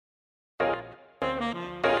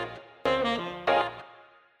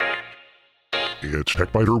It's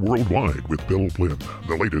TechBiter Worldwide with Bill Blinn.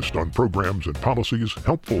 The latest on programs and policies,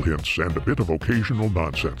 helpful hints, and a bit of occasional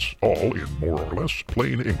nonsense, all in more or less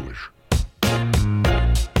plain English.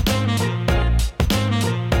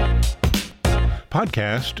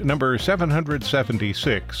 Podcast number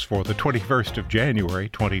 776 for the 21st of January,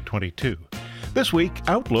 2022. This week,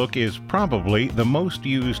 Outlook is probably the most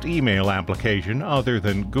used email application other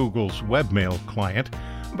than Google's webmail client,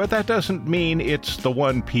 but that doesn't mean it's the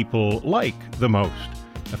one people like the most.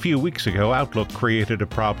 A few weeks ago, Outlook created a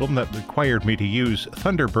problem that required me to use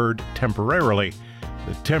Thunderbird temporarily.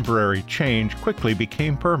 The temporary change quickly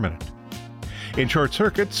became permanent. In short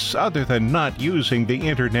circuits, other than not using the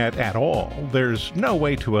internet at all, there's no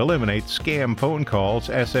way to eliminate scam phone calls,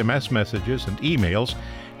 SMS messages, and emails.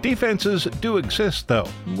 Defenses do exist, though.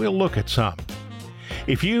 We'll look at some.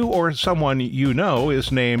 If you or someone you know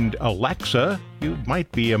is named Alexa, you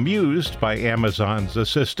might be amused by Amazon's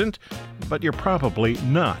assistant, but you're probably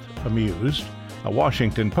not amused. A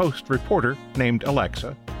Washington Post reporter named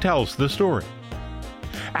Alexa tells the story.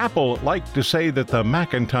 Apple liked to say that the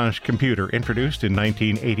Macintosh computer introduced in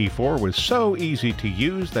 1984 was so easy to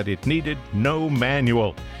use that it needed no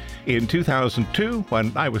manual. In 2002,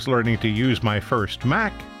 when I was learning to use my first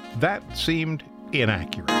Mac, that seemed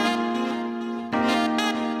inaccurate.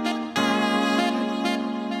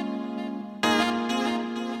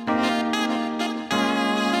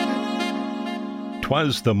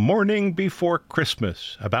 Twas the morning before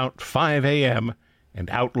Christmas, about 5 a.m., and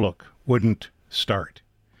Outlook wouldn't start.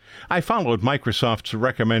 I followed Microsoft's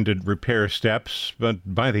recommended repair steps, but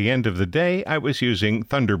by the end of the day, I was using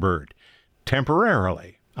Thunderbird.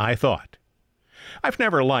 Temporarily, I thought. I've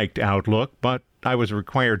never liked Outlook, but I was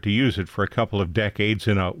required to use it for a couple of decades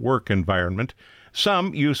in a work environment.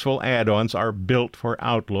 Some useful add-ons are built for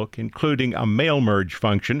Outlook, including a mail merge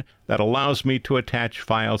function that allows me to attach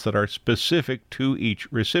files that are specific to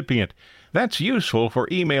each recipient. That's useful for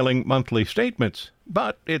emailing monthly statements,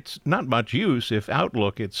 but it's not much use if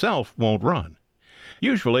Outlook itself won't run.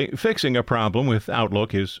 Usually, fixing a problem with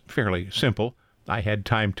Outlook is fairly simple. I had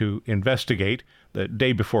time to investigate. The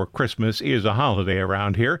day before Christmas is a holiday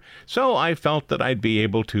around here, so I felt that I'd be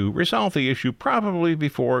able to resolve the issue probably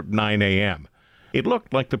before 9 a.m. It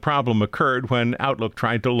looked like the problem occurred when Outlook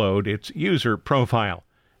tried to load its user profile.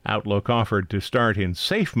 Outlook offered to start in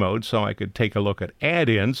safe mode so I could take a look at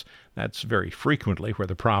add-ins. That's very frequently where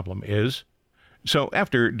the problem is. So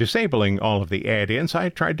after disabling all of the add-ins, I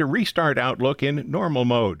tried to restart Outlook in normal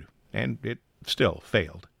mode, and it still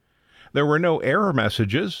failed. There were no error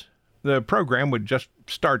messages. The program would just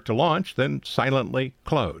start to launch, then silently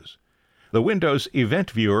close. The Windows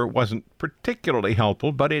Event Viewer wasn't particularly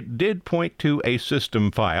helpful, but it did point to a system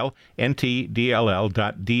file, ntdll.dll,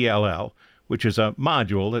 which is a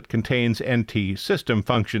module that contains NT system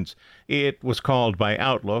functions. It was called by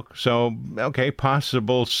Outlook, so,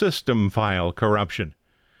 possible system file corruption.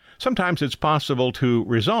 Sometimes it's possible to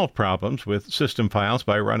resolve problems with system files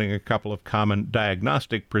by running a couple of common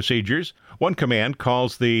diagnostic procedures. One command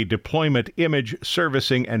calls the Deployment Image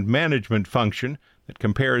Servicing and Management function that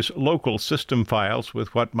compares local system files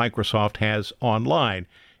with what Microsoft has online.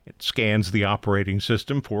 It scans the operating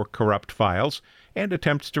system for corrupt files and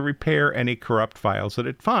attempts to repair any corrupt files that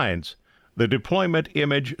it finds. The Deployment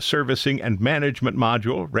Image Servicing and Management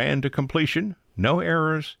module ran to completion. No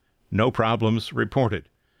errors, no problems reported.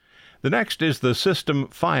 The next is the System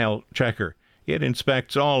File Checker. It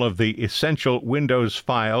inspects all of the essential Windows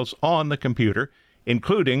files on the computer,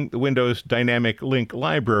 including the Windows Dynamic Link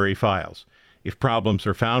Library files. If problems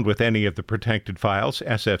are found with any of the protected files,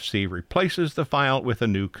 SFC replaces the file with a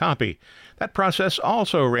new copy. That process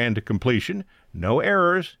also ran to completion, no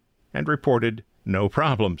errors, and reported no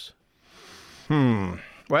problems.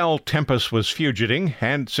 Well, Tempus was fugiting,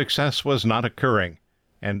 and success was not occurring.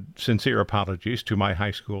 And sincere apologies to my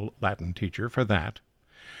high school Latin teacher for that.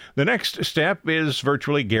 The next step is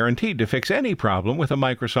virtually guaranteed to fix any problem with a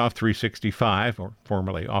Microsoft 365, or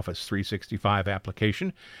formerly Office 365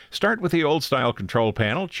 application. Start with the old-style control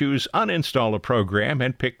panel, choose Uninstall a Program,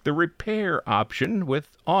 and pick the Repair option with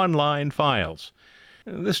Online Files.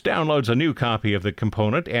 This downloads a new copy of the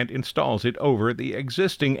component and installs it over the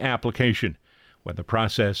existing application. When the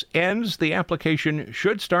process ends, the application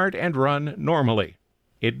should start and run normally.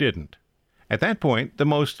 It didn't. At that point, the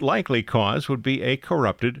most likely cause would be a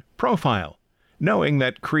corrupted profile. Knowing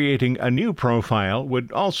that creating a new profile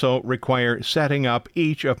would also require setting up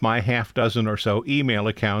each of my half-dozen or so email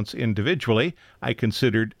accounts individually, I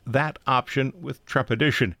considered that option with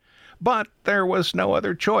trepidation. But there was no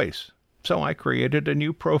other choice. So I created a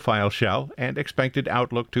new profile shell and expected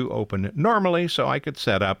Outlook to open normally so I could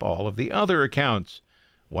set up all of the other accounts.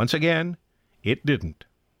 Once again, It didn't.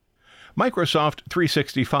 Microsoft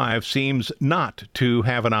 365 seems not to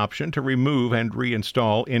have an option to remove and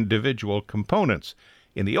reinstall individual components.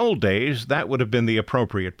 In the old days, that would have been the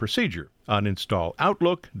appropriate procedure. Uninstall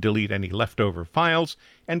Outlook, delete any leftover files,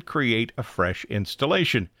 and create a fresh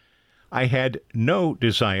installation. I had no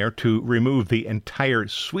desire to remove the entire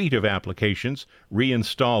suite of applications,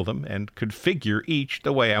 reinstall them, and configure each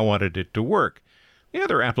the way I wanted it to work. The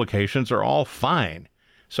other applications are all fine,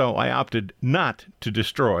 so I opted not to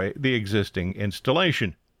destroy the existing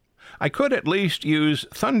installation. I could at least use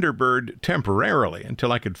Thunderbird temporarily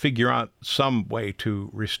until I could figure out some way to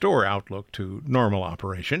restore Outlook to normal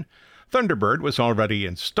operation. Thunderbird was already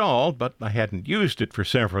installed, but I hadn't used it for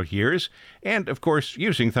several years, and of course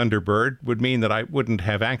using Thunderbird would mean that I wouldn't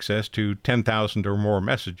have access to 10,000 or more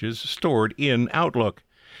messages stored in Outlook.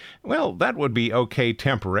 Well, that would be okay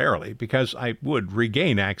temporarily, because I would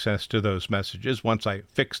regain access to those messages once I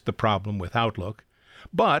fixed the problem with Outlook.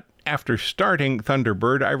 But after starting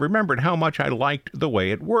Thunderbird, I remembered how much I liked the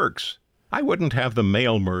way it works. I wouldn't have the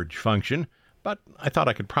mail merge function, but I thought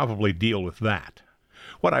I could probably deal with that.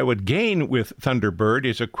 What I would gain with Thunderbird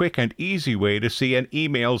is a quick and easy way to see an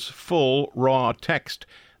email's full raw text.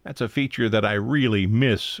 That's a feature that I really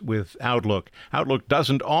miss with Outlook. Outlook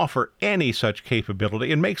doesn't offer any such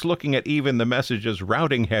capability and makes looking at even the message's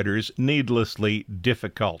routing headers needlessly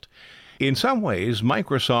difficult. In some ways,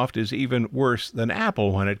 Microsoft is even worse than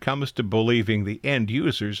Apple when it comes to believing the end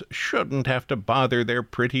users shouldn't have to bother their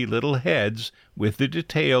pretty little heads with the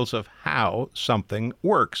details of how something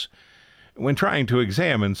works. When trying to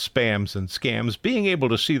examine spams and scams, being able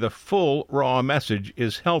to see the full raw message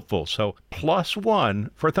is helpful, so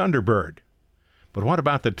 +1 for Thunderbird. But what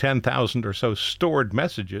about the 10,000 or so stored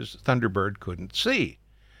messages Thunderbird couldn't see?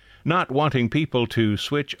 Not wanting people to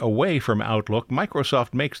switch away from Outlook,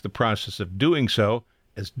 Microsoft makes the process of doing so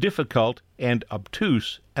as difficult and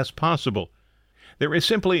obtuse as possible. There is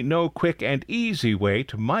simply no quick and easy way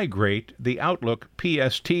to migrate the Outlook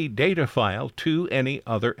PST data file to any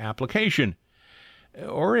other application.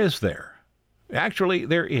 Or is there? Actually,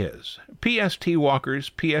 there is. PST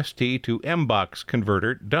Walker's PST to MBOX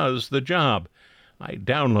converter does the job. I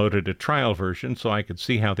downloaded a trial version so I could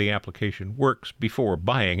see how the application works before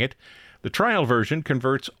buying it. The trial version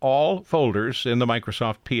converts all folders in the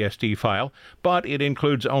Microsoft PST file, but it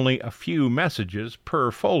includes only a few messages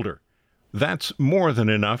per folder. That's more than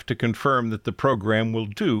enough to confirm that the program will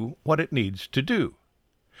do what it needs to do.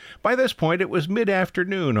 By this point, it was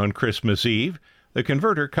mid-afternoon on Christmas Eve. The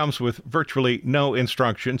converter comes with virtually no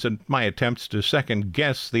instructions, and my attempts to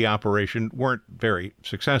second-guess the operation weren't very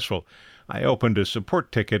successful. I opened a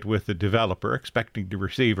support ticket with the developer, expecting to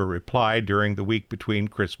receive a reply during the week between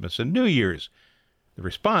Christmas and New Year's. The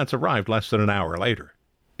response arrived less than an hour later.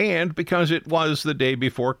 And because it was the day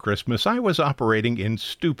before Christmas, I was operating in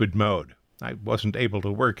stupid mode. I wasn't able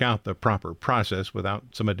to work out the proper process without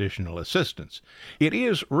some additional assistance. It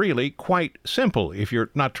is really quite simple if you're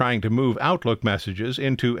not trying to move Outlook messages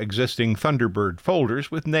into existing Thunderbird folders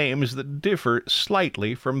with names that differ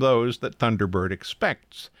slightly from those that Thunderbird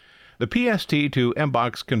expects. The PST to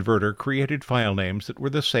MBOX converter created file names that were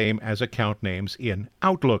the same as account names in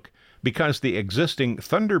Outlook. Because the existing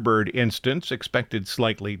Thunderbird instance expected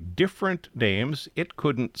slightly different names, it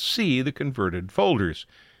couldn't see the converted folders.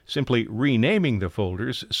 Simply renaming the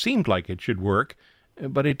folders seemed like it should work,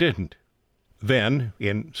 but it didn't. Then,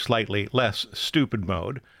 in slightly less stupid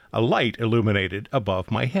mode, a light illuminated above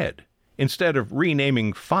my head. Instead of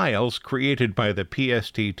renaming files created by the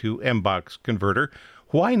PST to MBOX converter,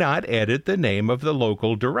 why not edit the name of the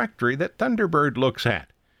local directory that Thunderbird looks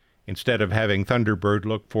at? Instead of having Thunderbird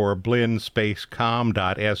look for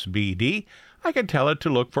blin-com.sbd, I could tell it to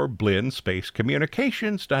look for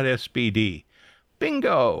blin-communications.sbd.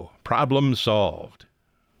 Bingo! Problem solved.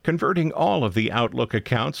 Converting all of the Outlook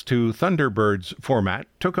accounts to Thunderbird's format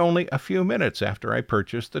took only a few minutes after I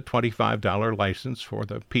purchased the $25 license for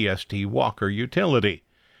the PST Walker utility.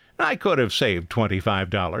 I could have saved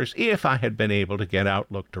 $25 if I had been able to get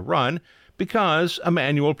Outlook to run, because a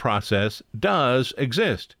manual process does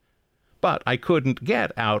exist. But I couldn't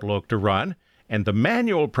get Outlook to run, and the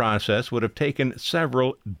manual process would have taken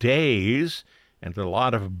several days and a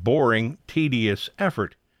lot of boring, tedious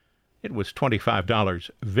effort. It was $25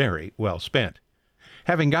 very well spent.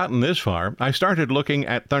 Having gotten this far, I started looking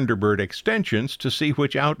at Thunderbird extensions to see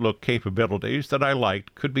which Outlook capabilities that I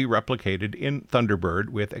liked could be replicated in Thunderbird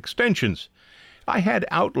with extensions. I had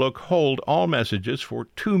Outlook hold all messages for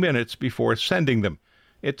 2 minutes before sending them.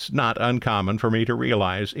 It's not uncommon for me to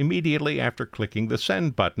realize immediately after clicking the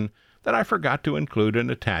send button that I forgot to include an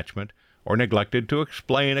attachment or neglected to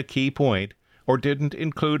explain a key point, or didn't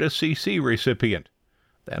include a CC recipient.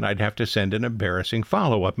 Then I'd have to send an embarrassing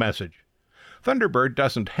follow-up message. Thunderbird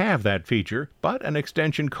doesn't have that feature, but an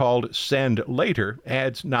extension called Send Later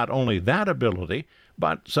adds not only that ability,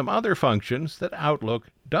 but some other functions that Outlook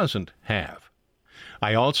doesn't have.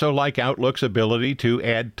 I also like Outlook's ability to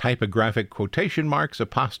add typographic quotation marks,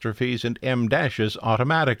 apostrophes, and M-dashes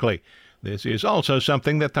automatically. This is also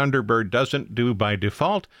something that Thunderbird doesn't do by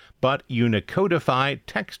default, but Unicodify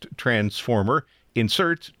Text Transformer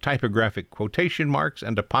inserts typographic quotation marks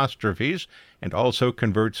and apostrophes, and also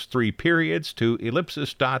converts 3 periods to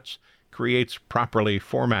ellipsis dots, creates properly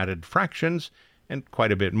formatted fractions, and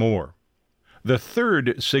quite a bit more. The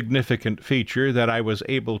third significant feature that I was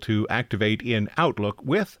able to activate in Outlook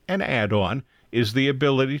with an add-on is the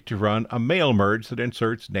ability to run a mail merge that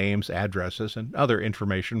inserts names, addresses, and other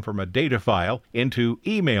information from a data file into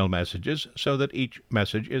email messages so that each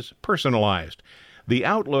message is personalized. The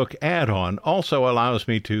Outlook add-on also allows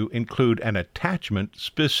me to include an attachment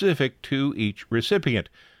specific to each recipient,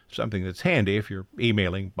 something that's handy if you're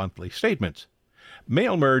emailing monthly statements.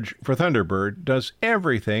 Mail Merge for Thunderbird does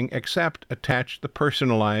everything except attach the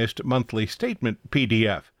personalized monthly statement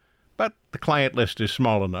PDF, but the client list is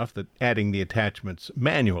small enough that adding the attachments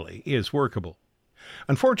manually is workable.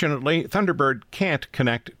 Unfortunately, Thunderbird can't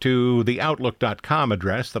connect to the Outlook.com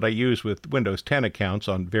address that I use with Windows 10 accounts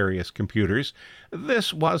on various computers.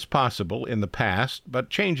 This was possible in the past,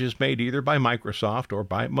 but changes made either by Microsoft or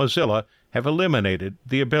by Mozilla have eliminated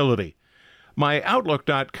the ability. My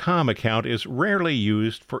Outlook.com account is rarely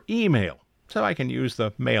used for email, so I can use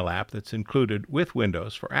the Mail app that's included with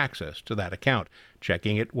Windows for access to that account.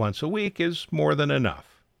 Checking it once a week is more than enough.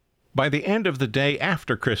 By the end of the day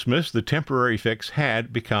after Christmas, the temporary fix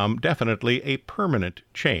had become definitely a permanent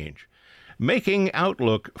change. Making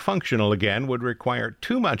Outlook functional again would require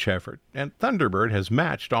too much effort, and Thunderbird has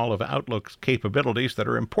matched all of Outlook's capabilities that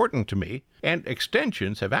are important to me, and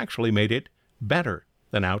extensions have actually made it better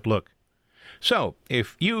than Outlook. So,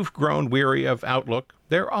 if you've grown weary of Outlook,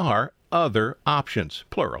 there are other options,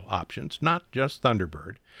 plural options, not just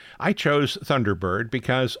Thunderbird. I chose Thunderbird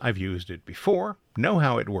because I've used it before, know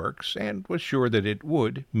how it works, and was sure that it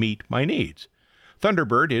would meet my needs.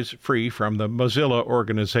 Thunderbird is free from the Mozilla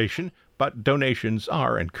organization, but donations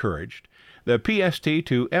are encouraged. The PST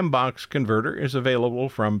to MBOX converter is available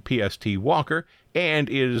from PST Walker and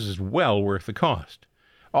is well worth the cost.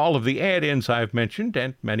 All of the add-ins I've mentioned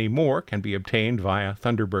and many more can be obtained via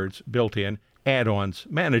Thunderbird's built-in Add-ons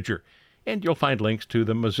Manager, and you'll find links to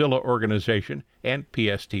the Mozilla organization and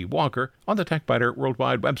PST Walker on the TechBiter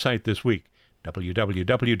Worldwide website this week,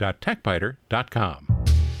 www.techbiter.com.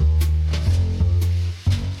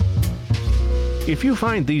 If you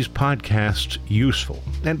find these podcasts useful,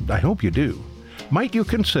 and I hope you do, might you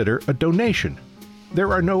consider a donation?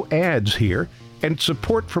 There are no ads here, and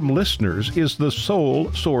support from listeners is the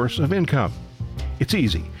sole source of income. It's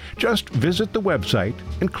easy. Just visit the website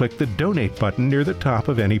and click the Donate button near the top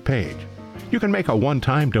of any page. You can make a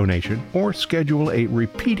one-time donation or schedule a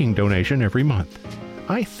repeating donation every month.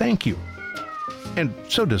 I thank you. And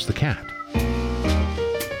so does the cat.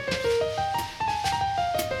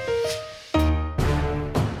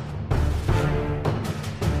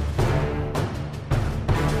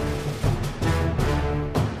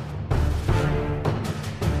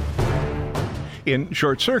 In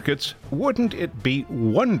short circuits, wouldn't it be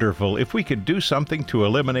wonderful if we could do something to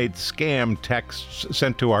eliminate scam texts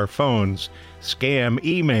sent to our phones, scam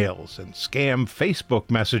emails, and scam Facebook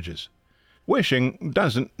messages? Wishing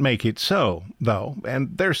doesn't make it so, though,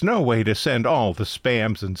 and there's no way to send all the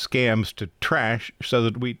spams and scams to trash so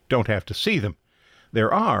that we don't have to see them.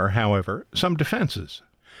 There are, however, some defenses.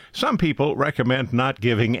 Some people recommend not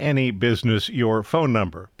giving any business your phone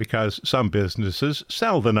number because some businesses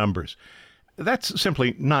sell the numbers. That's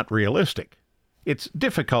simply not realistic. It's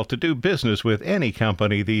difficult to do business with any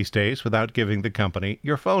company these days without giving the company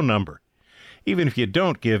your phone number. Even if you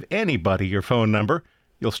don't give anybody your phone number,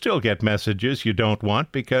 you'll still get messages you don't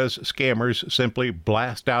want because scammers simply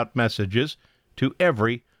blast out messages to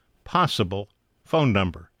every possible phone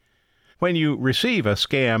number. When you receive a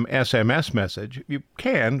scam SMS message, you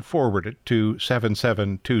can forward it to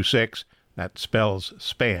 7726. That spells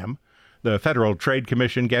spam. The Federal Trade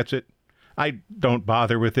Commission gets it. I don't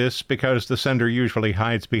bother with this because the sender usually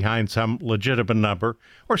hides behind some legitimate number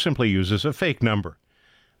or simply uses a fake number.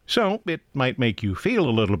 So it might make you feel a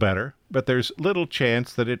little better, but there's little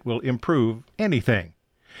chance that it will improve anything.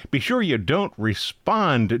 Be sure you don't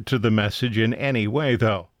respond to the message in any way,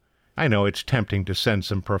 though. I know it's tempting to send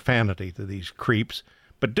some profanity to these creeps,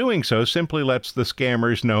 but doing so simply lets the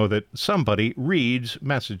scammers know that somebody reads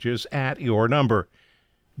messages at your number.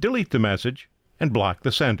 Delete the message and block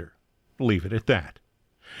the sender. Leave it at that.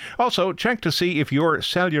 Also, check to see if your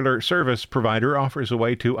cellular service provider offers a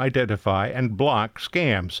way to identify and block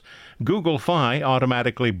scams. Google Fi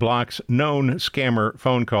automatically blocks known scammer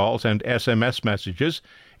phone calls and SMS messages,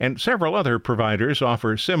 and several other providers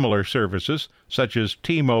offer similar services, such as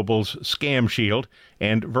T-Mobile's Scam Shield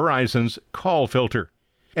and Verizon's Call Filter.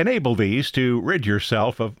 Enable these to rid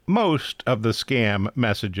yourself of most of the scam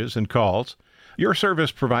messages and calls. Your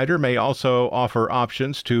service provider may also offer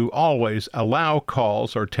options to always allow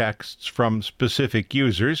calls or texts from specific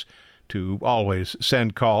users, to always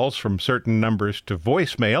send calls from certain numbers to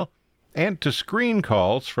voicemail, and to screen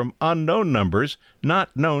calls from unknown numbers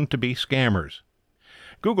not known to be scammers.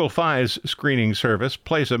 Google Fi's screening service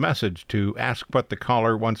plays a message to ask what the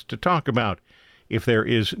caller wants to talk about. If there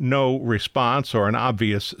is no response or an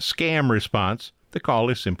obvious scam response, the call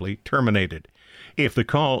is simply terminated. If the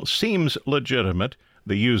call seems legitimate,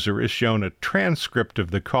 the user is shown a transcript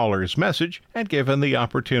of the caller's message and given the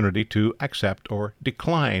opportunity to accept or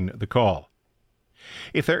decline the call.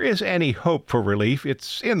 If there is any hope for relief,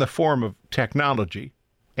 it's in the form of technology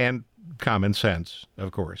and common sense,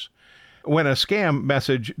 of course. When a scam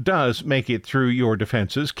message does make it through your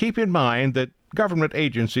defenses, keep in mind that government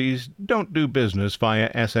agencies don't do business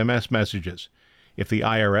via SMS messages. If the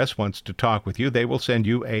IRS wants to talk with you, they will send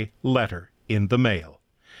you a letter in the mail.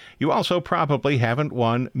 You also probably haven't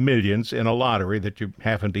won millions in a lottery that you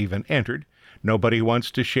haven't even entered. Nobody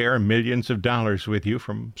wants to share millions of dollars with you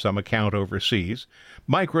from some account overseas.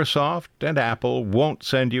 Microsoft and Apple won't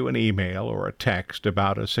send you an email or a text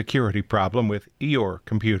about a security problem with your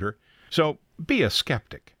computer. So be a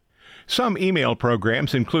skeptic. Some email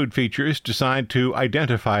programs include features designed to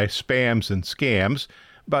identify spams and scams,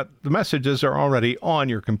 but the messages are already on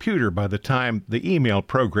your computer by the time the email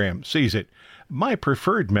program sees it. My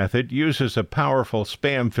preferred method uses a powerful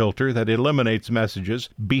spam filter that eliminates messages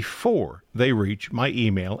before they reach my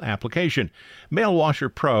email application.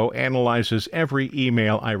 Mailwasher Pro analyzes every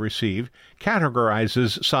email I receive,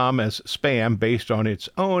 categorizes some as spam based on its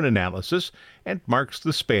own analysis, and marks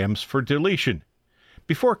the spams for deletion.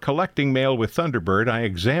 Before collecting mail with Thunderbird, I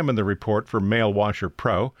examine the report for Mailwasher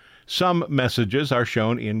Pro. Some messages are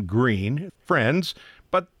shown in green, friends,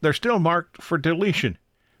 but they're still marked for deletion.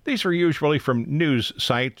 These are usually from news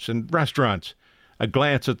sites and restaurants. A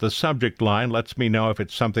glance at the subject line lets me know if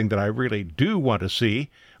it's something that I really do want to see,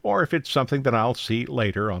 or if it's something that I'll see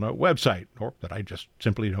later on a website, or that I just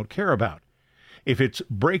simply don't care about. If it's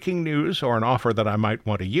breaking news or an offer that I might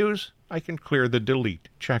want to use, I can clear the delete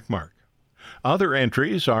checkmark. Other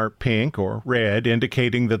entries are pink or red,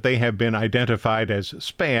 indicating that they have been identified as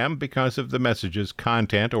spam because of the message's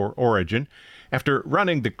content or origin. After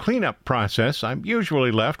running the cleanup process, I'm usually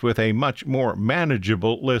left with a much more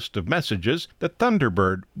manageable list of messages that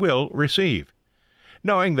Thunderbird will receive.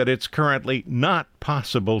 Knowing that it's currently not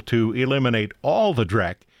possible to eliminate all the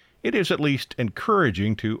dreck, it is at least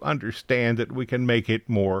encouraging to understand that we can make it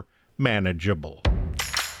more manageable.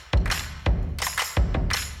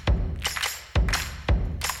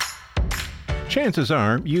 Chances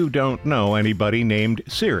are you don't know anybody named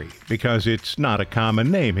Siri, because it's not a common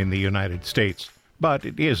name in the United States, but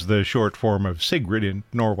it is the short form of Sigrid in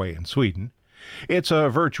Norway and Sweden. It's a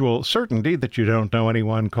virtual certainty that you don't know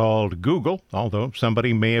anyone called Google, although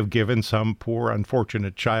somebody may have given some poor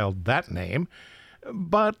unfortunate child that name.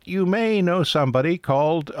 But you may know somebody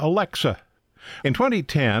called Alexa. In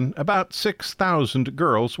 2010, about 6,000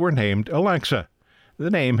 girls were named Alexa. The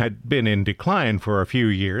name had been in decline for a few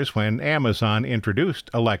years when Amazon introduced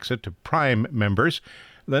Alexa to Prime members.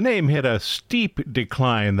 The name hit a steep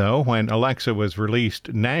decline, though, when Alexa was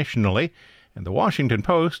released nationally, and the Washington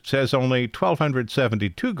Post says only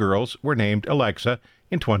 1,272 girls were named Alexa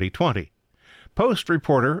in 2020. Post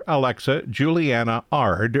reporter Alexa Juliana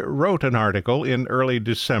Ard wrote an article in early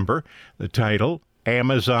December. The title,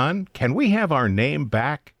 "Amazon, Can We Have Our Name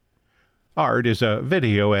Back?" Ard is a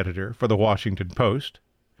video editor for the Washington Post.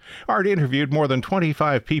 Ard interviewed more than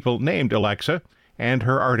 25 people named Alexa, and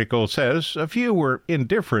her article says a few were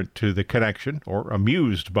indifferent to the connection or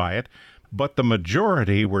amused by it, but the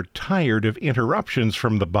majority were tired of interruptions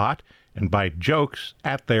from the bot and by jokes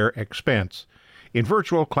at their expense. In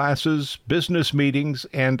virtual classes, business meetings,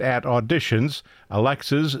 and at auditions,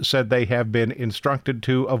 Alexas said they have been instructed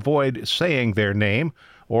to avoid saying their name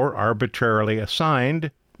or arbitrarily assigned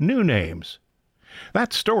new names.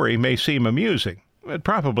 That story may seem amusing, but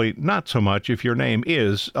probably not so much if your name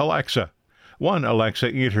is Alexa. One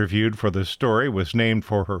Alexa interviewed for the story was named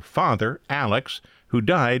for her father, Alex, who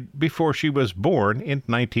died before she was born in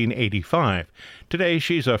 1985. Today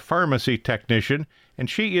she's a pharmacy technician, and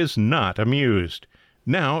she is not amused.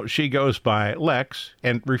 Now she goes by Lex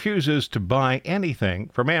and refuses to buy anything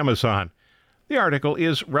from Amazon. The article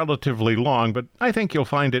is relatively long, but I think you'll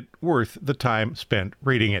find it worth the time spent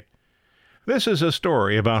reading it. This is a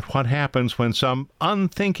story about what happens when some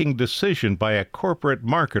unthinking decision by a corporate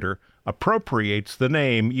marketer appropriates the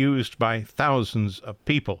name used by thousands of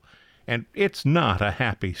people, and it's not a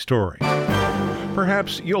happy story.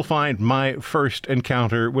 Perhaps you'll find my first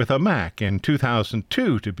encounter with a Mac in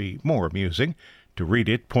 2002 to be more amusing. To read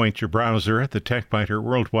it, point your browser at the TechBiter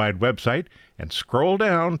Worldwide website and scroll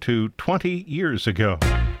down to 20 years ago.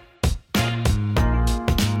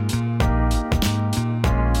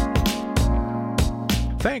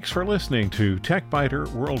 Thanks for listening to TechBiter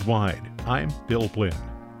Worldwide. I'm Bill Blinn.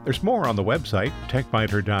 There's more on the website,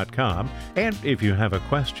 techbiter.com, and if you have a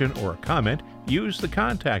question or a comment, use the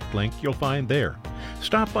contact link you'll find there.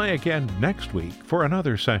 Stop by again next week for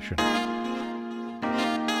another session.